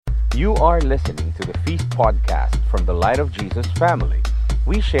You are listening to the Feast Podcast from the Light of Jesus family.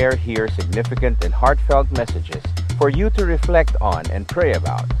 We share here significant and heartfelt messages for you to reflect on and pray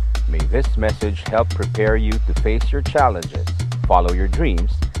about. May this message help prepare you to face your challenges, follow your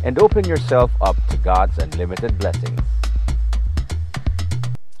dreams, and open yourself up to God's unlimited blessings.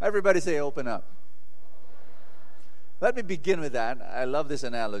 Everybody say, open up. Let me begin with that. I love this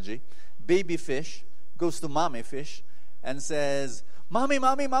analogy. Baby fish goes to mommy fish and says, Mommy,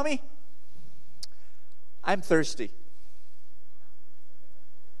 mommy, mommy, I'm thirsty.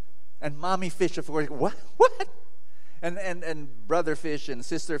 And mommy fish, of course, what? And brother fish and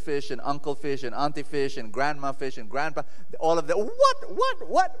sister fish and uncle fish and auntie fish and grandma fish and grandpa, all of them,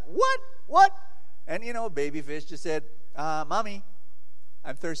 what? And baby fish just said, Mommy,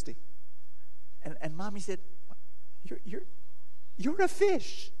 I'm thirsty. And mommy said, You're a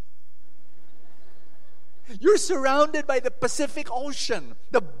fish. You're surrounded by the Pacific Ocean,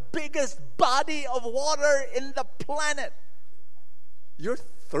 the biggest body of water in the planet. You're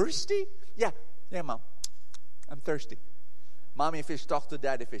thirsty? Yeah, Mom. I'm thirsty. Mommy fish talked to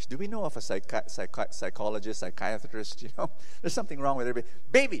daddy fish. Do we know of a psychologist, psychiatrist? There's something wrong with everybody.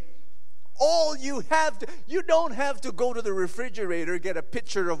 Baby, you don't have to go to the refrigerator, get a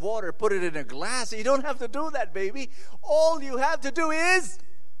pitcher of water, put it in a glass. You don't have to do that, baby. All you have to do is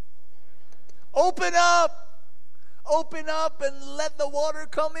open up and let the water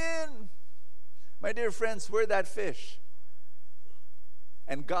come in. My dear friends, we're that fish.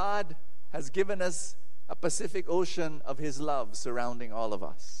 And God has given us a Pacific Ocean of His love surrounding all of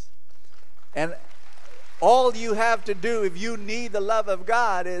us. And all you have to do if you need the love of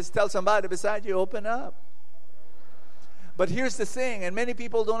God is tell somebody beside you, open up. But here's the thing, and many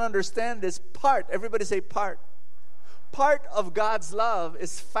people don't understand this part. Everybody say part. Part of God's love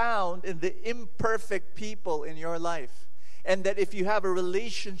is found in the imperfect people in your life. And that if you have a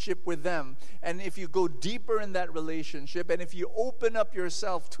relationship with them, and if you go deeper in that relationship, and if you open up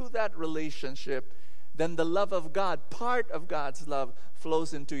yourself to that relationship, then the love of God, part of God's love,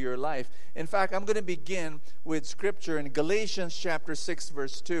 flows into your life. In fact, I'm going to begin with scripture in Galatians chapter 6,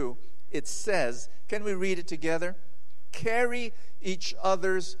 verse 2. It says, can we read it together? Carry each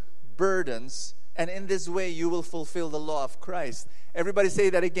other's burdens, and in this way you will fulfill the law of Christ. Everybody say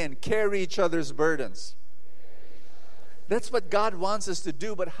that again. Carry each other's burdens. That's what God wants us to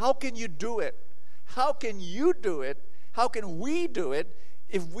do. But how can you do it? How can you do it? How can we do it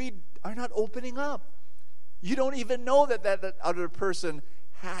if we are not opening up? You don't even know that other person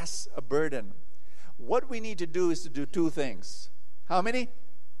has a burden. What we need to do is to do two things. How many?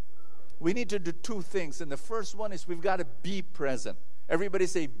 We need to do two things. And the first one is we've got to be present. Everybody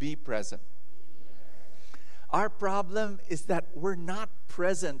say be present. Our problem is that we're not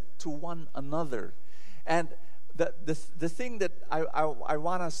present to one another. And the thing that I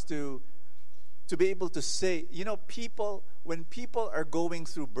want us to be able to say, when people are going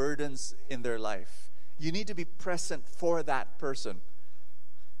through burdens in their life, you need to be present for that person.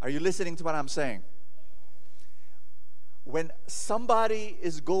 Are you listening to what I'm saying? When somebody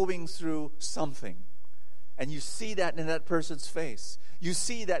is going through something, and you see that in that person's face, you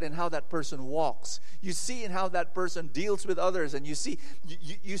see that in how that person walks, you see in how that person deals with others, and you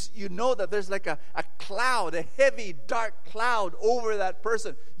know that there's like a cloud, a heavy, dark cloud over that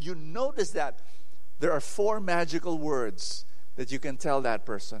person. You notice that there are 4 magical words that you can tell that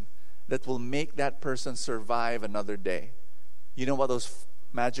person that will make that person survive another day. You know what those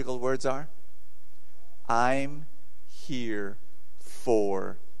magical words are? I'm here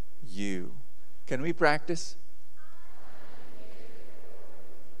for you. Can we practice?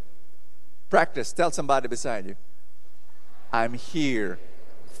 Practice. Tell somebody beside you. I'm here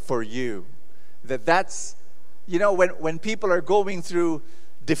for you. That's, when people are going through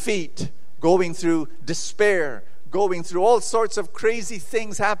defeat, going through despair, going through all sorts of crazy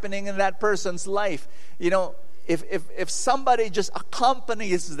things happening in that person's life, if somebody just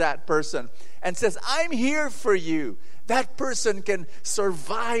accompanies that person and says, I'm here for you, that person can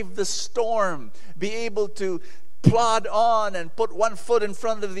survive the storm, be able to plod on and put one foot in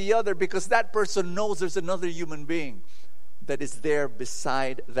front of the other because that person knows there's another human being that is there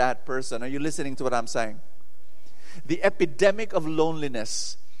beside that person. Are you listening to what I'm saying? The epidemic of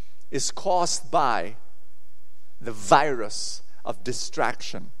loneliness is caused by the virus of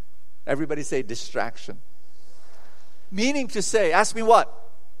distraction. Everybody say distraction. Meaning to say, ask me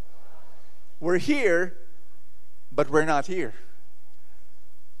what? We're here, but we're not here.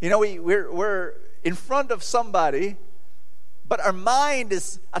 We're in front of somebody, but our mind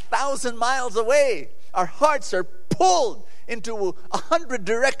is 1,000 miles away. Our hearts are pulled into 100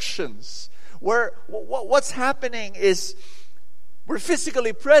 directions. Where what's happening is We're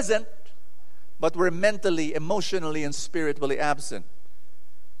physically present, but we're mentally, emotionally, and spiritually absent.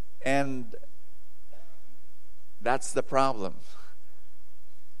 And that's the problem.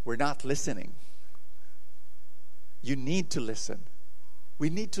 We're not listening. You need to listen. We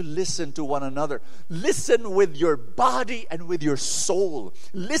need to listen to one another. Listen with your body and with your soul.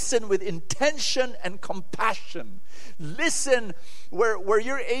 Listen with intention and compassion. Listen where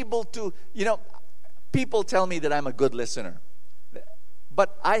you're able to, people tell me that I'm a good listener.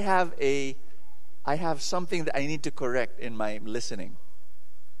 But I have something that I need to correct in my listening.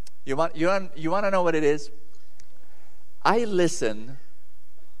 You want to know what it is? I listen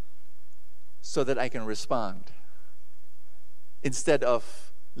so that I can respond, instead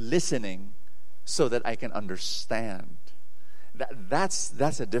of listening so that I can understand. That's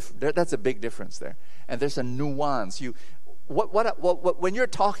a big difference there, and there's a nuance. When you're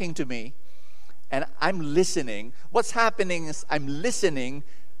talking to me, and I'm listening, what's happening is I'm listening,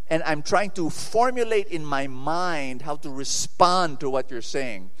 and I'm trying to formulate in my mind how to respond to what you're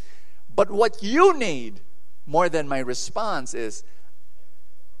saying. But what you need more than my response is,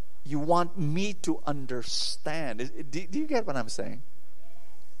 you want me to understand. Do you get what I'm saying?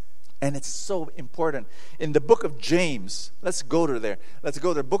 And it's so important. In the book of James, let's go to there.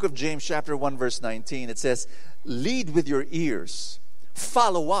 Book of James, chapter 1, verse 19. It says, lead with your ears.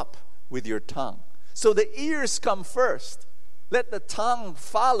 Follow up with your tongue. So the ears come first. Let the tongue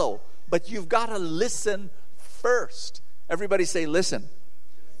follow. But you've got to listen first. Everybody say, listen.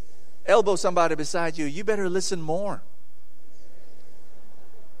 Elbow somebody beside you. You better listen more.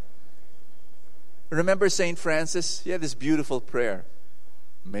 Remember St. Francis? He had this beautiful prayer.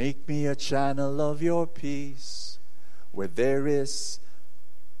 Make me a channel of your peace. Where there is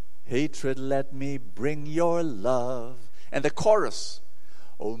hatred, let me bring your love. And the chorus.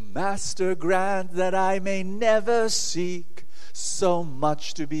 O Master, grant that I may never seek so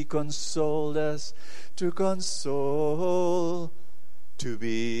much to be consoled as to console.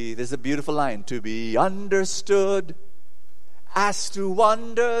 There's a beautiful line. To be understood as to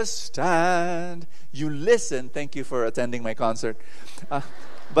understand. You listen. Thank you for attending my concert.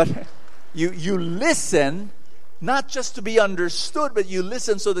 But you listen not just to be understood, but you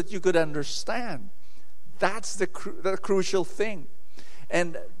listen so that you could understand. That's the crucial thing.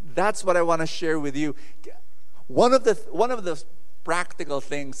 And that's what I want to share with you. One of the practical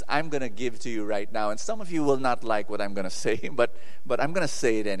things I'm going to give to you right now, and some of you will not like what I'm going to say, but I'm going to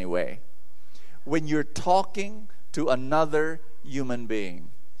say it anyway. When you're talking to another human being,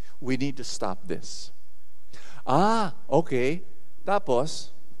 we need to stop this. Okay. Tapos,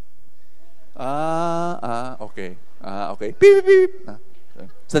 okay. Okay. Beep, beep, beep.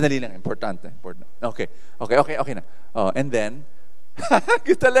 Sandali lang, important. Okay na. Oh, and then,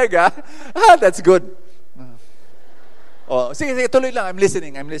 talaga? That's good. Sige, tuloy lang. I'm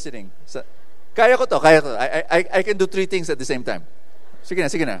listening. Kaya ko to. I can do 3 things at the same time.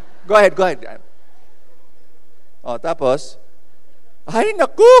 Sige na. Go ahead. Tapos, ay,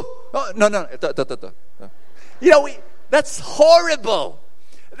 naku! No. Ito. That's horrible.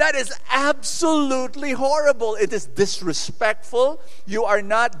 That is absolutely horrible. It is disrespectful. You are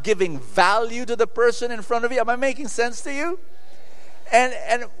not giving value to the person in front of you. Am I making sense to you?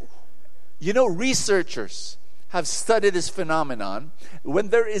 And researchers have studied this phenomenon. When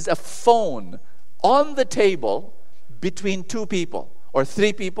there is a phone on the table between 2 people, or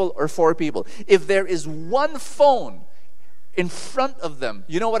 3 people, or 4 people, if there is one phone in front of them,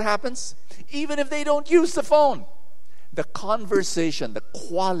 you know what happens? Even if they don't use the phone, the conversation, the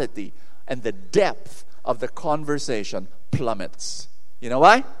quality, and the depth of the conversation plummets. You know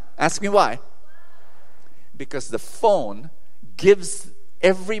why? Ask me why. Because the phone gives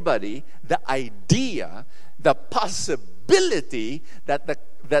everybody the idea, the possibility that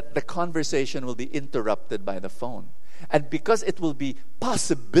the conversation will be interrupted by the phone. And because it will be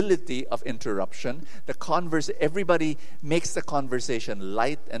possibility of interruption, everybody makes the conversation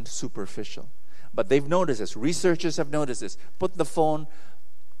light and superficial. But they've noticed this. Researchers have noticed this. Put the phone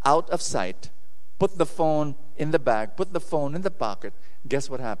out of sight. Put the phone in the bag. Put the phone in the pocket. Guess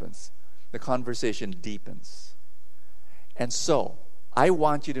what happens? The conversation deepens. And so, I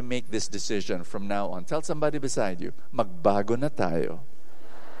want you to make this decision from now on. Tell somebody beside you, magbago na tayo.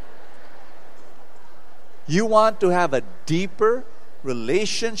 You want to have a deeper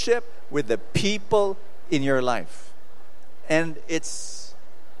relationship with the people in your life. And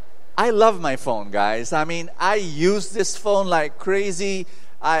I love my phone, guys. I mean, I use this phone like crazy.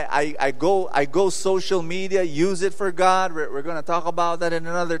 I go social media, use it for God. We're going to talk about that in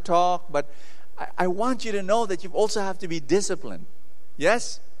another talk. But I want you to know that you also have to be disciplined.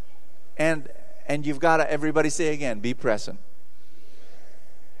 Yes? And you've got to, everybody say again, be present.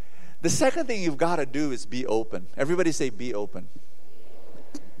 The second thing you've got to do is be open. Everybody say, be open.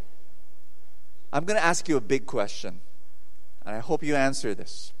 I'm going to ask you a big question, and I hope you answer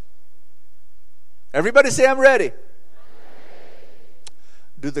this. Everybody say, I'm ready.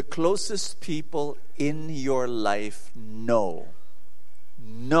 Do the closest people in your life know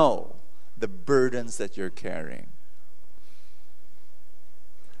the burdens that you're carrying?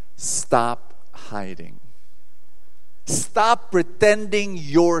 Stop hiding. Stop pretending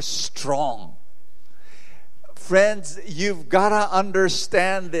you're strong. Friends, you've got to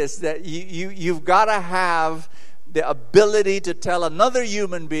understand this, that you've got to have the ability to tell another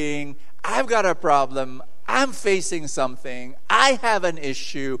human being, I've got a problem, I'm facing something, I have an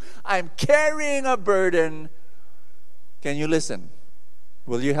issue, I'm carrying a burden. Can you listen?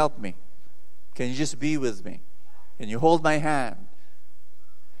 Will you help me? Can you just be with me? Can you hold my hand?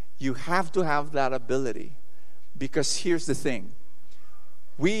 You have to have that ability. Because here's the thing.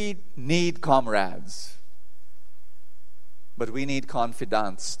 We need comrades. But we need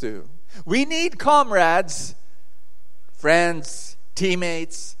confidants too. We need comrades, friends,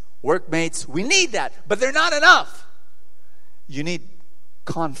 teammates, workmates. We need that. But they're not enough. You need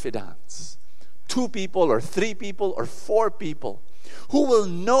confidants. 2 people or 3 people or 4 people who will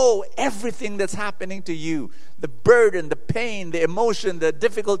know everything that's happening to you. The burden, the pain, the emotion, the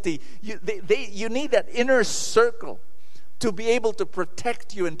difficulty. You need that inner circle to be able to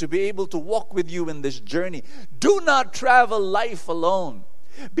protect you and to be able to walk with you in this journey. Do not travel life alone.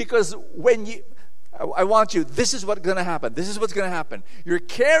 Because when I want you, this is what's going to happen. This is what's going to happen. You're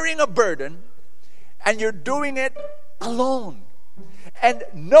carrying a burden and you're doing it alone. And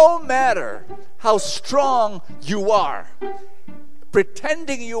no matter how strong you are,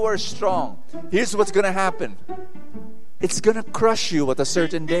 pretending you are strong, here's what's going to happen. It's going to crush you at a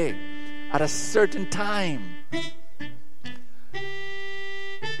certain day, at a certain time.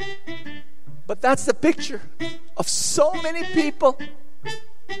 But that's the picture of so many people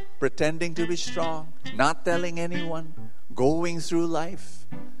pretending to be strong, not telling anyone, going through life.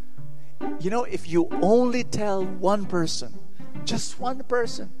 You know, if you only tell one person, just one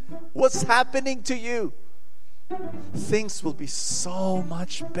person, what's happening to you, things will be so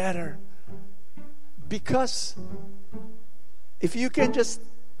much better. Because if you can just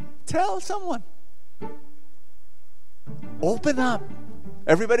tell someone, open up.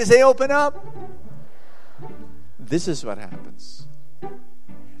 Everybody say, open up. This is what happens.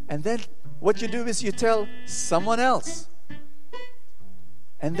 And then what you do is you tell someone else.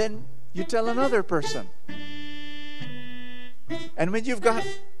 And then you tell another person. And when you've got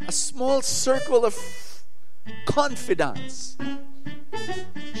a small circle of confidence,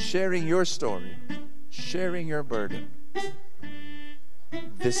 sharing your story, sharing your burden,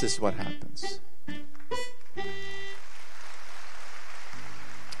 this is what happens.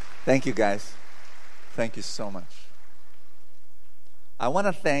 Thank you, guys. Thank you so much. I want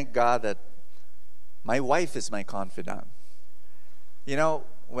to thank God that my wife is my confidant. You know,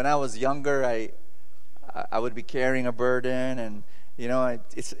 when I was younger, I would be carrying a burden, and you know,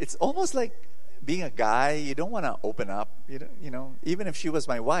 it's almost like being a guy. You don't want to open up. You know, even if she was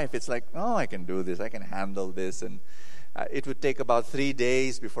my wife, it's like, oh, I can do this. I can handle this, and it would take about 3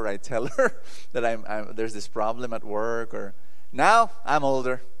 days before I tell her that there's this problem at work. Or now I'm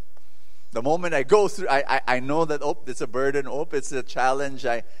older. The moment I go through, I know that, it's a burden, it's a challenge.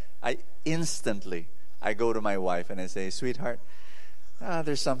 I instantly go to my wife and I say, sweetheart,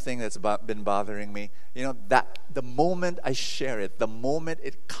 there's something that's been bothering me. You know, that the moment I share it, the moment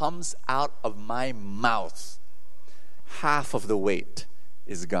it comes out of my mouth, half of the weight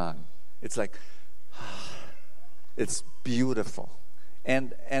is gone. It's like, it's beautiful.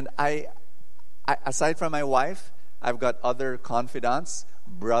 And I aside from my wife, I've got other confidants,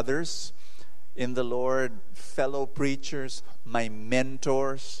 brothers in the Lord, fellow preachers, my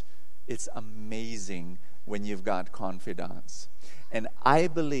mentors. It's amazing when you've got confidants. And I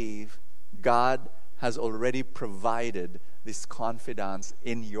believe God has already provided this confidence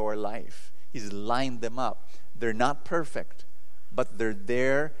in your life. He's lined them up. They're not perfect, but they're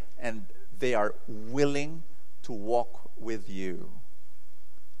there and they are willing to walk with you.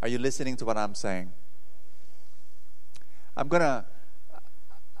 Are you listening to what I'm saying? I'm gonna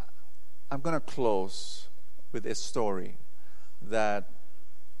close with a story that's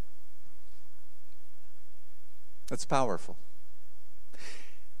powerful.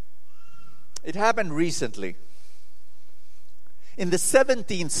 It happened recently. In the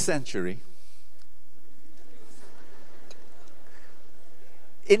 17th century,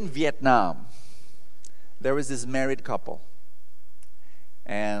 in Vietnam, there was this married couple,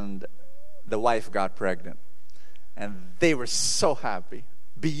 and the wife got pregnant. And they were so happy.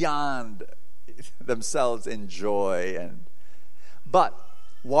 beyond themselves in joy. But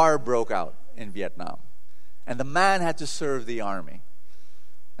war broke out in Vietnam. And the man had to serve the army.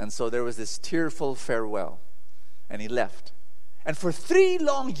 And so there was this tearful farewell. And he left. And for 3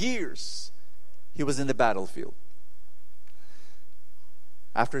 long years, he was in the battlefield.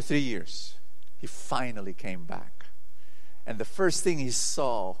 After 3 years, he finally came back. And the first thing he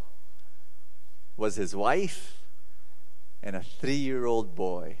saw was his wife and a 3-year-old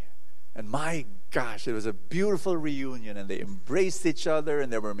boy. And my gosh, it was a beautiful reunion. And they embraced each other,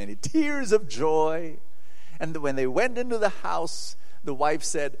 and there were many tears of joy. And when they went into the house, the wife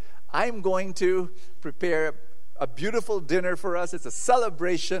said, I'm going to prepare a beautiful dinner for us. It's a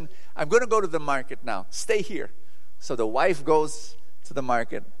celebration. I'm going to go to the market now. Stay here. So the wife goes to the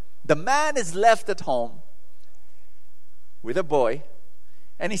market. The man is left at home with a boy.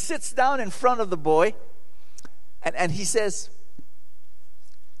 And he sits down in front of the boy. And he says,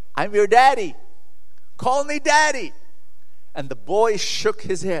 I'm your daddy. Call me daddy. And the boy shook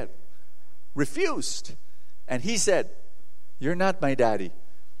his head, refused. And he said, you're not my daddy.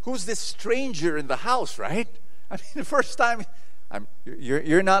 Who's this stranger in the house, right? I mean, the first time,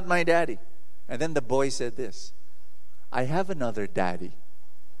 you're not my daddy. And then the boy said this, I have another daddy.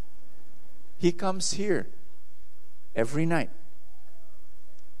 He comes here every night.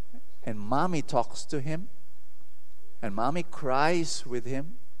 And mommy talks to him. And mommy cries with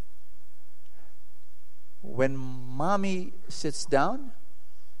him. When mommy sits down,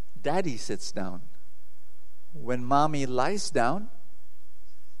 daddy sits down. When mommy lies down,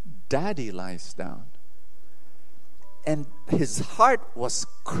 daddy lies down. And his heart was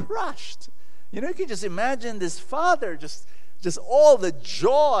crushed. You know, you can just imagine this father, just all the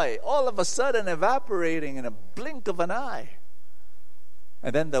joy, all of a sudden evaporating in a blink of an eye.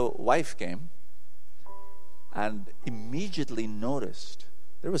 And then the wife came and immediately noticed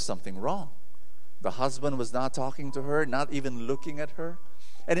there was something wrong. The husband was not talking to her, not even looking at her.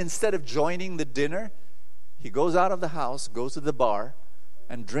 And instead of joining the dinner, he goes out of the house, goes to the bar,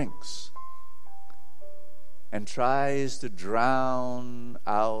 and drinks. And tries to drown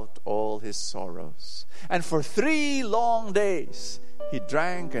out all his sorrows. And for 3 long days, he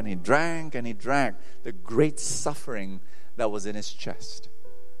drank and he drank and he drank the great suffering that was in his chest.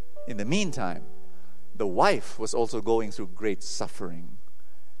 In the meantime, the wife was also going through great suffering.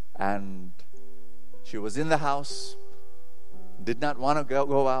 And she was in the house, did not want to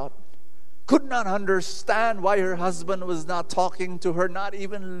go out, could not understand why her husband was not talking to her, not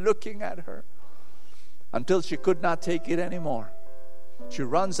even looking at her, until she could not take it anymore. She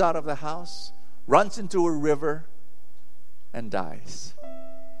runs out of the house, runs into a river, and dies.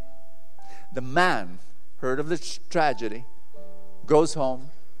 The man heard of the tragedy, goes home,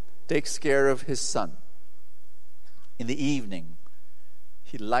 takes care of his son. In the evening,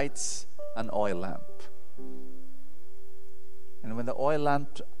 he lights an oil lamp. And when the oil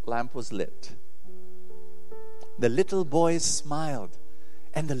lamp was lit, the little boy smiled.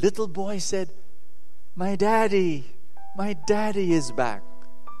 And the little boy said, my daddy is back.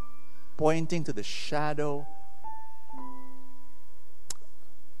 Pointing to the shadow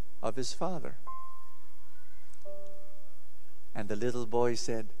of his father. And the little boy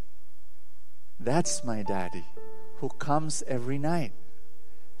said, that's my daddy who comes every night.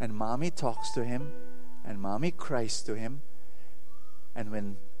 And mommy talks to him, and mommy cries to him. And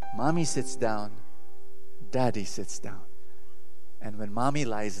when mommy sits down, daddy sits down. And when mommy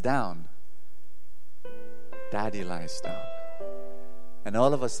lies down, daddy lies down. And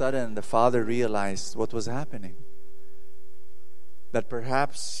all of a sudden, the father realized what was happening. That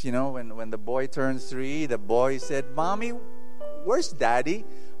perhaps, when the boy turned 3, the boy said, mommy, where's daddy?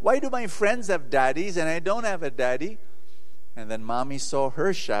 Why do my friends have daddies and I don't have a daddy? And then mommy saw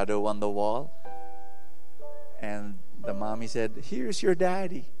her shadow on the wall. And the mommy said, here's your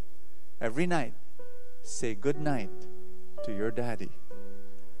daddy. Every night, say good night to your daddy.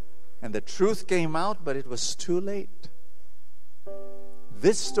 And the truth came out, but it was too late.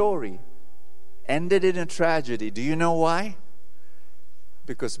 This story ended in a tragedy. Do you know why?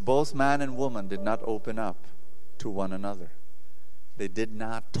 Because both man and woman did not open up to one another. They did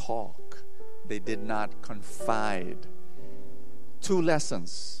not talk. They did not confide. 2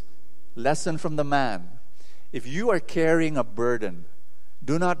 lessons. Lesson from the man. If you are carrying a burden,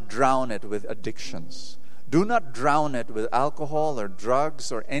 do not drown it with addictions. Do not drown it with alcohol or drugs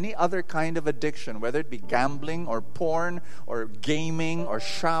or any other kind of addiction, whether it be gambling or porn or gaming or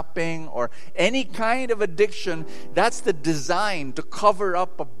shopping or any kind of addiction. That's the design to cover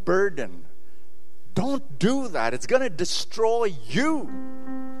up a burden. Don't do that. It's going to destroy you.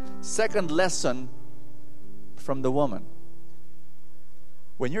 Second lesson from the woman.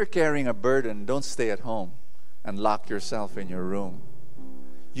 When you're carrying a burden, don't stay at home and lock yourself in your room.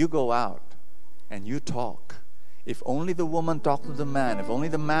 You go out and you talk. If only the woman talked to the man, if only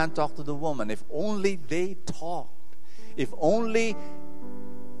the man talked to the woman, if only they talked, if only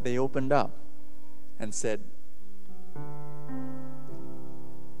they opened up and said,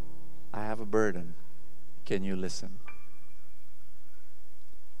 I have a burden. Can you listen?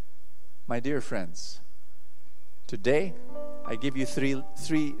 My dear friends, today I give you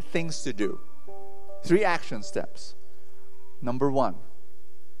three things to do. 3 action steps. Number one,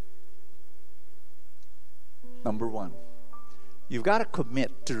 you've got to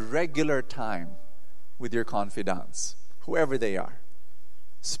commit to regular time with your confidants, whoever they are.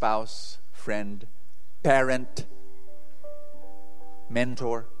 Spouse, friend, parent,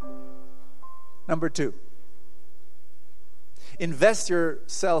 mentor. Number 2, invest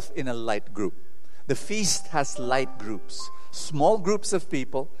yourself in a light group. The feast has light groups, small groups of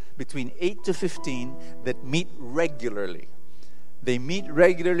people between 8 to 15 that meet regularly. They meet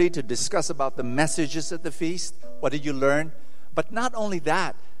regularly to discuss about the messages at the feast. What did you learn? But not only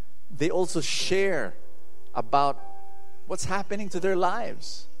that, they also share about what's happening to their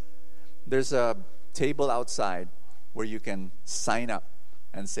lives. There's a table outside where you can sign up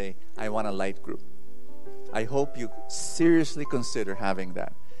and say, I want a light group. I hope you seriously consider having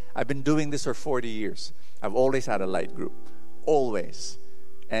that. I've been doing this for 40 years. I've always had a light group. Always.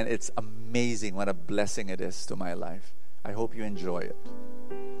 And it's amazing what a blessing it is to my life. I hope you enjoy it.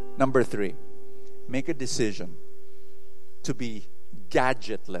 Number 3, make a decision to be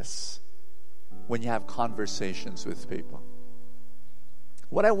gadgetless when you have conversations with people.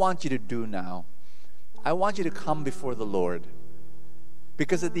 What I want you to do now, I want you to come before the Lord.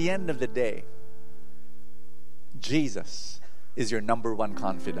 Because at the end of the day, Jesus is your number one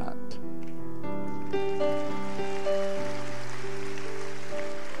confidant.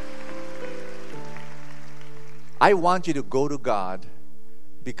 I want you to go to God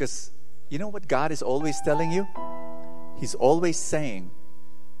because you know what God is always telling you? He's always saying,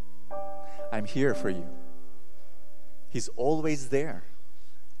 I'm here for you. He's always there.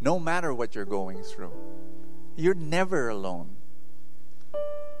 No matter what you're going through. You're never alone.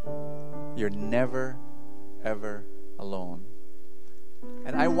 You're never, ever alone.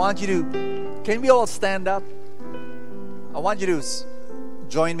 And I want you to, can we all stand up? I want you to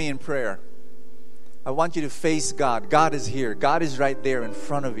join me in prayer. I want you to face God. God is here. God is right there in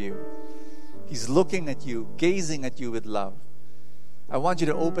front of you. He's looking at you, gazing at you with love. I want you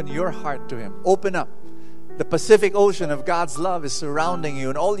to open your heart to Him. Open up. The Pacific Ocean of God's love is surrounding you,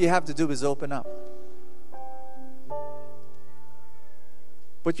 and all you have to do is open up.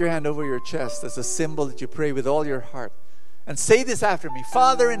 Put your hand over your chest as a symbol that you pray with all your heart. And say this after me.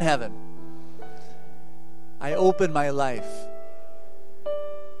 Father in heaven, I open my life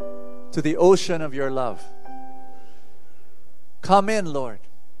to the ocean of your love. Come in, Lord.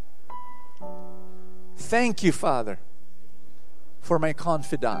 Thank you, Father, for my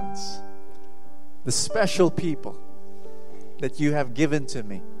confidants, the special people that you have given to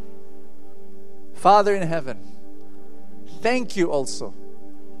me. Father in heaven, thank you also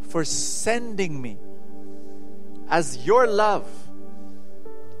for sending me as your love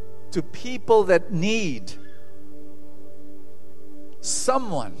to people that need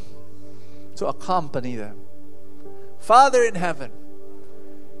someone to accompany them. Father in heaven,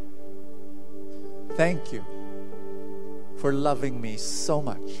 thank you for loving me so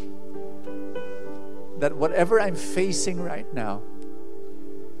much that whatever I'm facing right now,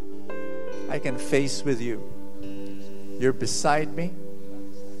 I can face with you. You're beside me.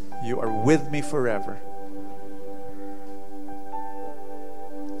 You are with me forever.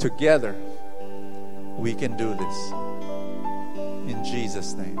 Together, we can do this. In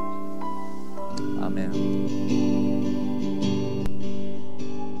Jesus' name. Amen.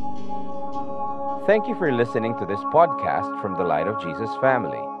 Thank you for listening to this podcast from the Light of Jesus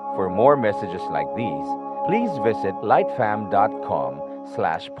family. For more messages like these, please visit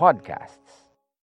lightfam.com/podcasts.